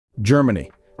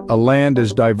Germany, a land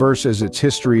as diverse as its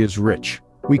history is rich.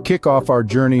 We kick off our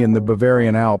journey in the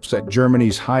Bavarian Alps at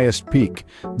Germany's highest peak,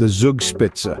 the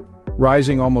Zugspitze.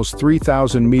 Rising almost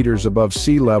 3,000 meters above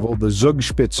sea level, the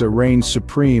Zugspitze reigns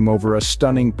supreme over a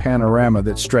stunning panorama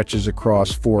that stretches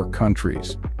across 4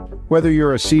 countries. Whether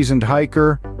you're a seasoned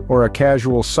hiker or a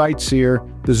casual sightseer,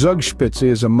 the Zugspitze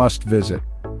is a must-visit.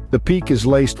 The peak is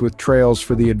laced with trails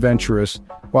for the adventurous,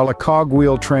 while a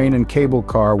cogwheel train and cable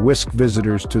car whisk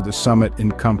visitors to the summit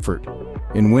in comfort.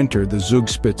 In winter, the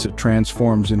Zugspitze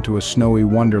transforms into a snowy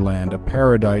wonderland, a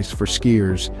paradise for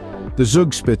skiers. The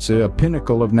Zugspitze, a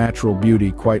pinnacle of natural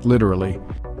beauty, quite literally.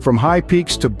 From high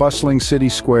peaks to bustling city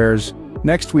squares,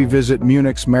 next we visit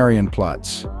Munich's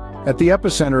Marienplatz. At the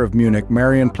epicenter of Munich,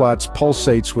 Marienplatz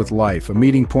pulsates with life, a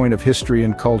meeting point of history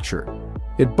and culture.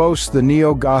 It boasts the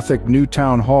neo-Gothic New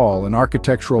Town Hall, an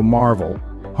architectural marvel,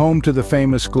 home to the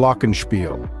famous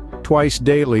Glockenspiel. Twice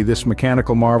daily, this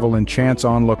mechanical marvel enchants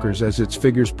onlookers as its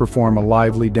figures perform a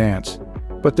lively dance.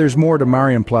 But there's more to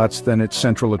Marienplatz than its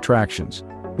central attractions.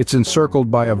 It's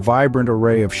encircled by a vibrant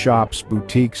array of shops,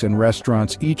 boutiques, and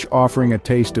restaurants, each offering a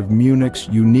taste of Munich's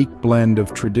unique blend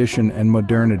of tradition and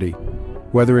modernity.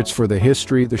 Whether it's for the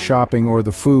history, the shopping, or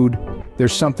the food,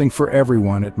 there's something for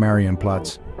everyone at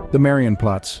Marienplatz. The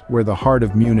Marienplatz, where the heart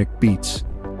of Munich beats.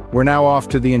 We're now off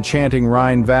to the enchanting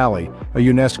Rhine Valley, a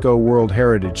UNESCO World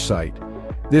Heritage Site.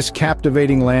 This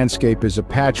captivating landscape is a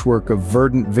patchwork of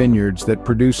verdant vineyards that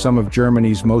produce some of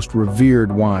Germany's most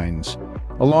revered wines.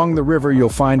 Along the river you'll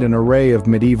find an array of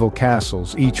medieval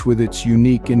castles, each with its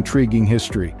unique, intriguing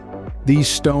history. These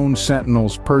stone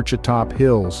sentinels perch atop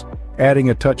hills,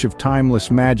 adding a touch of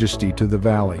timeless majesty to the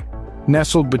valley.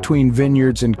 Nestled between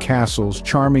vineyards and castles,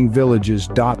 charming villages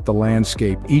dot the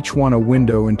landscape, each one a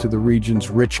window into the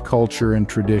region's rich culture and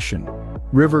tradition.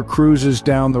 River cruises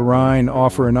down the Rhine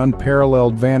offer an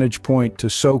unparalleled vantage point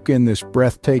to soak in this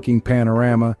breathtaking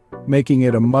panorama, making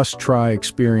it a must-try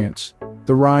experience.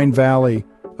 The Rhine Valley,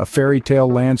 a fairy tale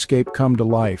landscape come to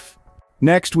life.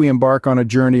 Next, we embark on a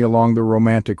journey along the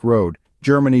Romantic Road,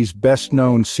 Germany's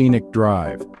best-known scenic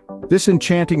drive. This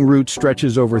enchanting route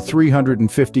stretches over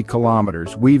 350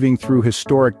 kilometers, weaving through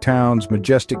historic towns,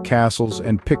 majestic castles,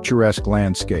 and picturesque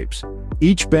landscapes.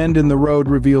 Each bend in the road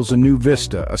reveals a new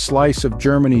vista, a slice of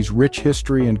Germany's rich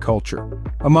history and culture.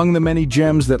 Among the many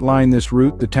gems that line this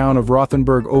route, the town of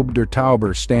Rothenburg ob der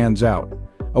Tauber stands out.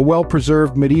 A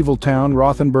well-preserved medieval town,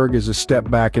 Rothenburg is a step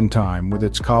back in time, with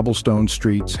its cobblestone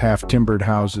streets, half-timbered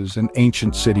houses, and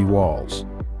ancient city walls.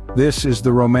 This is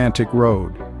the Romantic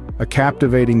Road, a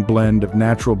captivating blend of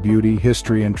natural beauty,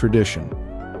 history, and tradition.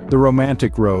 The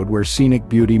Romantic Road, where scenic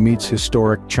beauty meets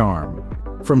historic charm.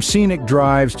 From scenic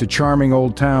drives to charming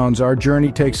old towns, our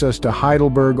journey takes us to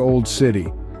Heidelberg Old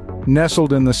City.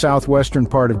 Nestled in the southwestern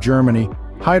part of Germany,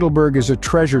 Heidelberg is a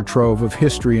treasure trove of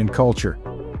history and culture.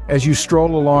 As you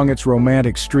stroll along its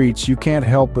romantic streets, you can't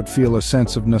help but feel a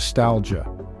sense of nostalgia.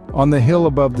 On the hill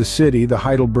above the city, the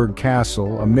Heidelberg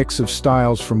Castle, a mix of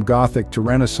styles from Gothic to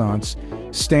Renaissance,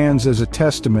 stands as a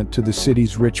testament to the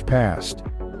city's rich past.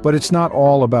 But it's not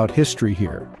all about history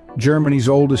here. Germany's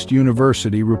oldest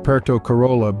university, Ruperto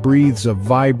Carola, breathes a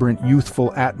vibrant,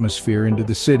 youthful atmosphere into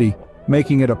the city,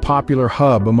 making it a popular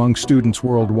hub among students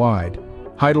worldwide.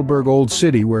 Heidelberg Old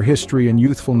City, where history and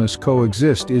youthfulness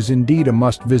coexist, is indeed a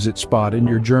must-visit spot in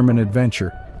your German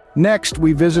adventure. Next,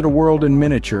 we visit a world in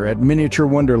miniature at Miniature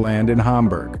Wonderland in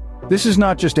Hamburg. This is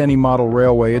not just any model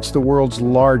railway, it's the world's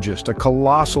largest, a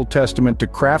colossal testament to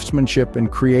craftsmanship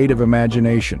and creative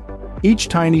imagination. Each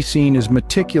tiny scene is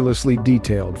meticulously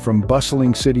detailed, from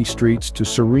bustling city streets to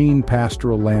serene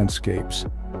pastoral landscapes.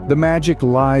 The magic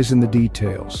lies in the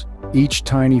details. Each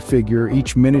tiny figure,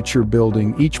 each miniature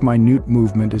building, each minute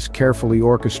movement is carefully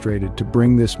orchestrated to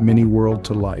bring this mini-world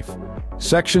to life.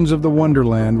 Sections of the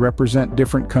Wonderland represent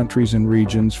different countries and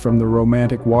regions, from the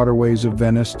romantic waterways of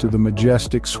Venice to the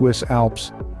majestic Swiss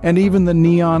Alps, and even the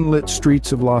neon-lit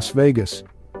streets of Las Vegas.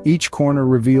 Each corner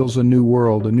reveals a new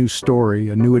world, a new story,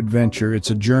 a new adventure.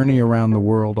 It's a journey around the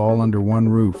world, all under one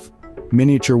roof.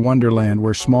 Miniature Wonderland,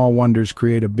 where small wonders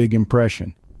create a big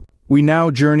impression. We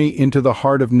now journey into the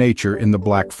heart of nature in the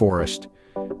Black Forest.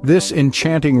 This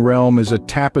enchanting realm is a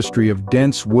tapestry of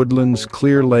dense woodlands,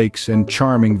 clear lakes, and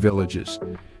charming villages.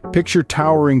 Picture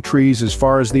towering trees as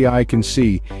far as the eye can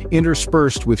see,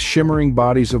 interspersed with shimmering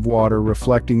bodies of water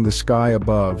reflecting the sky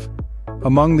above.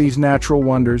 Among these natural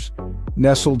wonders,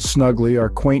 nestled snugly are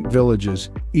quaint villages,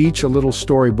 each a little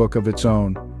storybook of its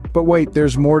own. But wait,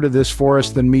 there's more to this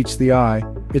forest than meets the eye.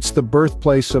 It's the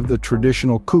birthplace of the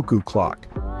traditional cuckoo clock.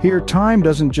 Here, time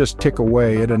doesn't just tick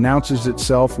away, it announces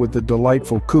itself with the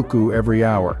delightful cuckoo every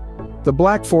hour. The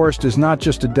Black Forest is not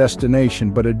just a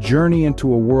destination, but a journey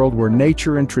into a world where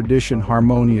nature and tradition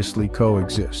harmoniously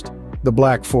coexist. The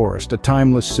Black Forest, a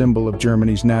timeless symbol of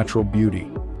Germany's natural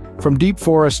beauty. From deep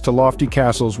forests to lofty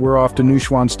castles, we're off to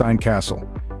Neuschwanstein Castle.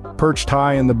 Perched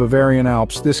high in the Bavarian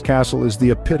Alps, this castle is the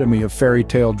epitome of fairy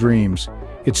tale dreams.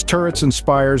 Its turrets and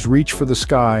spires reach for the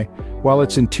sky, while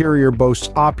its interior boasts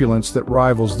opulence that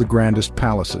rivals the grandest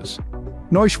palaces.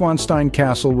 Neuschwanstein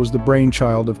Castle was the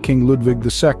brainchild of King Ludwig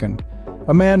II,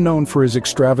 a man known for his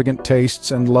extravagant tastes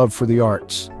and love for the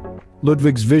arts.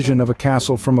 Ludwig's vision of a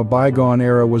castle from a bygone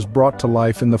era was brought to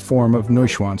life in the form of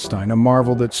Neuschwanstein, a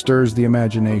marvel that stirs the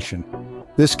imagination.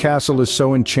 This castle is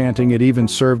so enchanting it even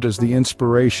served as the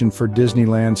inspiration for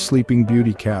Disneyland's Sleeping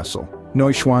Beauty Castle,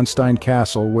 Neuschwanstein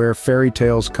Castle, where fairy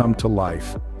tales come to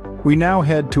life. We now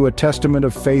head to a testament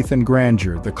of faith and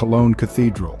grandeur, the Cologne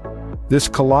Cathedral. This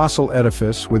colossal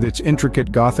edifice, with its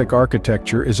intricate Gothic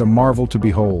architecture, is a marvel to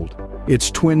behold.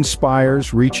 Its twin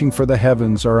spires, reaching for the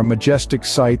heavens, are a majestic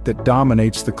sight that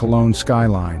dominates the Cologne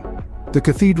skyline. The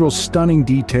cathedral's stunning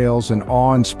details and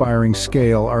awe-inspiring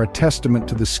scale are a testament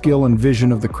to the skill and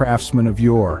vision of the craftsmen of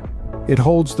yore. It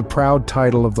holds the proud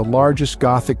title of the largest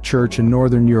Gothic church in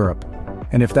Northern Europe,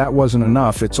 and if that wasn't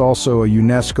enough, it's also a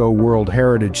UNESCO World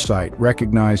Heritage Site,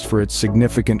 recognized for its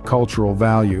significant cultural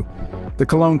value. The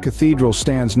Cologne Cathedral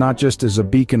stands not just as a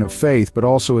beacon of faith, but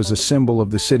also as a symbol of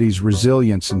the city's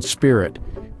resilience and spirit.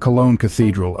 Cologne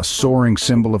Cathedral, a soaring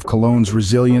symbol of Cologne's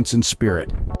resilience and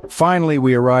spirit. Finally,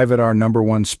 we arrive at our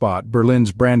 #1 spot,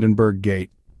 Berlin's Brandenburg Gate.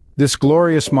 This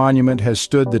glorious monument has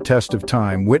stood the test of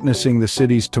time, witnessing the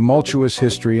city's tumultuous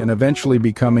history and eventually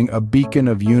becoming a beacon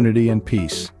of unity and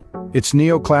peace. Its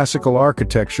neoclassical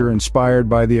architecture, inspired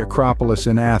by the Acropolis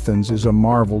in Athens, is a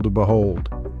marvel to behold.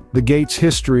 The gate's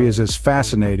history is as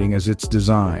fascinating as its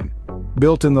design.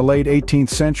 Built in the late 18th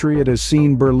century, it has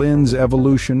seen Berlin's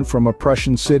evolution from a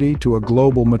Prussian city to a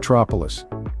global metropolis.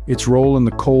 Its role in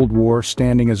the Cold War,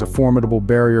 standing as a formidable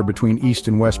barrier between East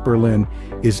and West Berlin,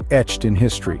 is etched in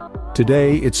history.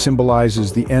 Today, it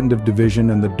symbolizes the end of division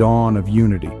and the dawn of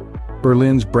unity.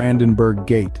 Berlin's Brandenburg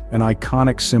Gate, an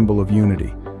iconic symbol of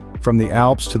unity. From the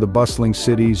Alps to the bustling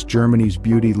cities, Germany's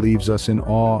beauty leaves us in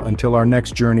awe. Until our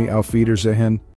next journey, Auf Wiedersehen.